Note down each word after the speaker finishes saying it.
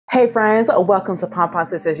Hey friends, welcome to PONPON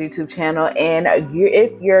Sisters YouTube channel. And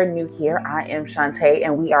if you're new here, I am Shantae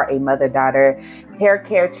and we are a mother-daughter hair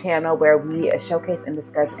care channel where we showcase and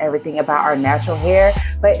discuss everything about our natural hair.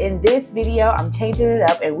 But in this video, I'm changing it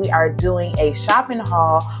up and we are doing a shopping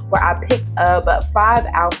haul where I picked up 5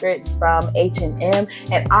 outfits from H&M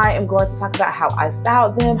and I am going to talk about how I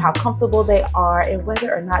styled them, how comfortable they are, and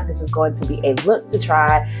whether or not this is going to be a look to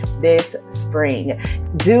try this spring.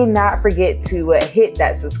 Do not forget to hit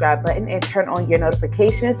that subscribe button and turn on your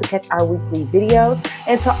notifications to catch our weekly videos.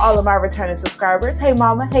 And to all of my returning subscribers, hey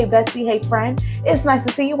mama, hey bestie, hey friend, it's nice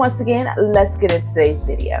to see you once again. Let's get into today's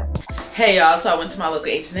video. Hey y'all, so I went to my local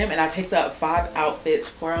H&M and I picked up 5 outfits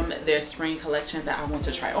from their spring collection that I want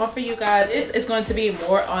to try on for you guys. This is going to be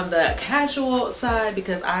more on the casual side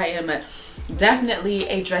because I am definitely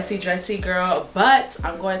a dressy girl, but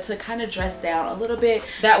I'm going to kind of dress down a little bit.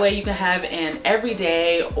 That way you can have an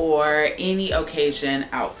everyday or any occasion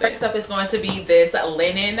outfit. Next up is going to be this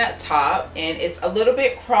linen top, and it's a little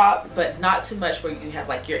bit cropped, but not too much where you have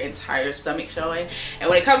like your entire stomach showing. And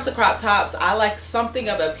when it comes to crop tops, I like something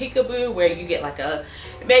of a peekaboo where you get like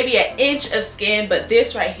maybe an inch of skin, but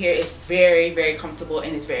this right here is very comfortable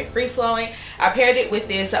and it's very free flowing. I paired it with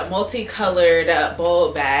this multicolored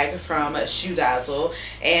bold bag from Shoe Dazzle,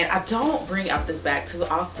 and I don't bring out this bag too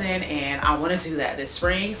often and I want to do that this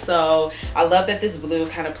spring, so I love that this blue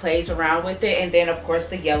kind of plays around with it. And then of course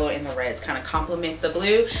the yellow and the reds kind of complement the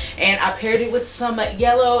blue, and I paired it with some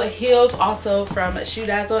yellow heels also from Shoe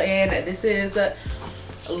Dazzle, and this is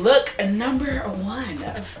look number 1.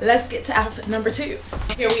 Let's get to outfit number 2.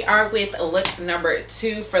 Here we are with look number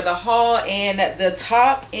 2 for the haul, and the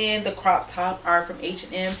top and the crop top are from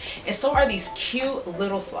H&M, and so are these cute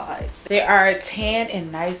little slides. They are tan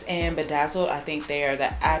and nice and bedazzled. I think they are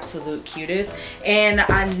the absolute cutest, and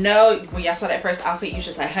I know when y'all saw that first outfit you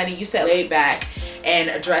should say, honey, you said laid back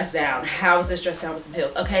and dress down. How is this dress down with some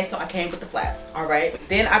heels? Okay, so I came with the flats. All right,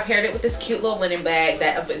 then I paired it with this cute little linen bag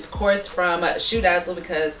that is of course from Shoe Dazzle,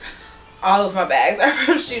 because all of my bags are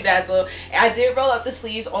from Shoe Dazzle. And I did roll up the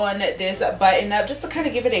sleeves on this button up just to kind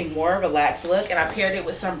of give it a more relaxed look, and I paired it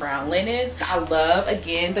with some brown linens. I love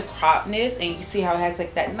again the croppedness, and you can see how it has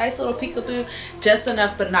like that nice little peekaboo, just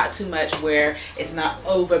enough but not too much where it's not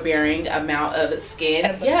overbearing amount of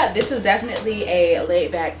skin. Yeah, this is definitely a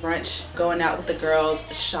laid back brunch, going out with the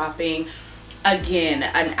girls, shopping. Again,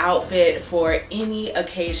 an outfit for any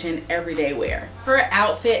occasion, everyday wear. For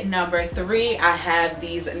outfit number 3, I have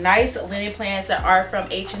these nice linen pants that are from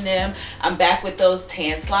H&M. I'm back with those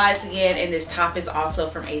tan slides again, and this top is also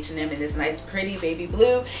from H&M in this nice pretty baby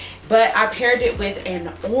blue, but I paired it with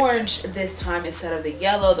an orange this time instead of the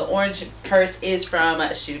yellow. The orange purse is from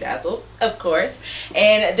Shoe Dazzle, of course,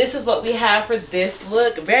 and this is what we have for this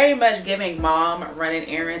look. Very much giving mom running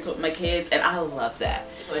errands with my kids, and I love that.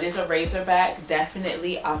 So it is a razor back.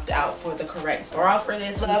 Definitely opt out for the correct bra for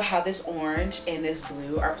this. I love how this orange and this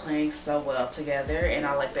blue are playing so well together, and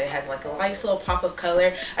I like that it has like a nice little pop of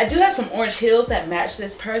color. I do have some orange heels that match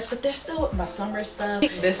this purse, but they're still my summer stuff.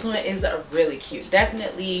 This one is really cute.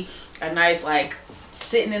 Definitely a nice like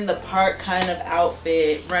sitting in the park kind of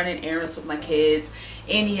outfit, running errands with my kids,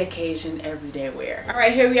 any occasion, everyday wear. All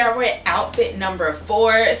right, here we are with outfit number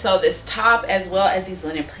 4. So this top, as well as these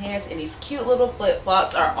linen pants and these cute little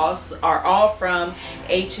flip-flops, are all from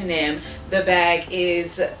H&M. The bag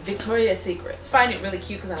is Victoria's Secret. I find it really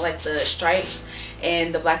cute because I like the stripes,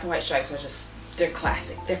 and the black and white stripes are just, they're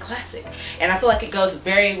classic. They're classic, and I feel like it goes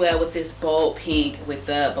very well with this bold pink with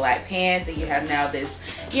the black pants, and you have now this,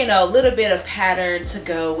 you know, little bit of pattern to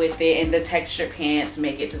go with it, and the textured pants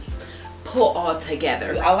make it just pull all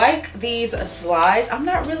together. I like these slides. I'm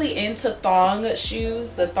not really into thong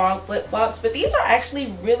shoes, the thong flip-flops, but these are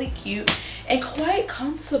actually really cute and quite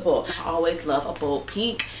comfortable. I always love a bold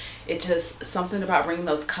pink. It's just something about bringing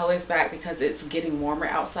those colors back because it's getting warmer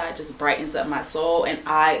outside, just brightens up my soul, and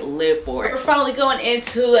I live for it. We're finally going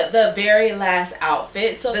into the very last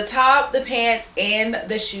outfit. So the top, the pants, and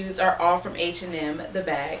the shoes are all from H&M. The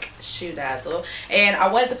bag, Shoe Dazzle. And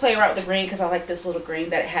I wanted to play around with the green because I like this little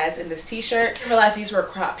green that it has in this t-shirt. I didn't realize these were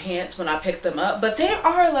crop pants when I picked them up, but they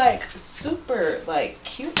are like super like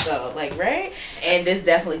cute though, like, right? And this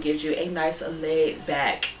definitely gives you a nice laid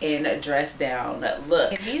back and dress down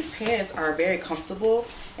look. And these pants are very comfortable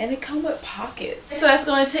and they come with pockets. So that's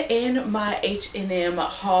going to end my H&M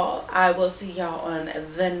haul. I will see y'all on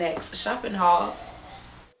the next shopping haul.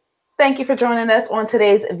 Thank you for joining us on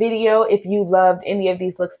today's video. If you loved any of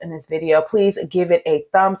these looks in this video, please give it a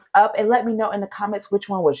thumbs up and let me know in the comments which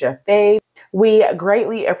one was your fave. We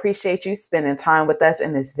greatly appreciate you spending time with us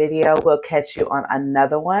in this video. We'll catch you on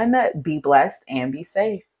another one. Be blessed and be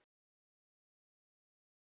safe.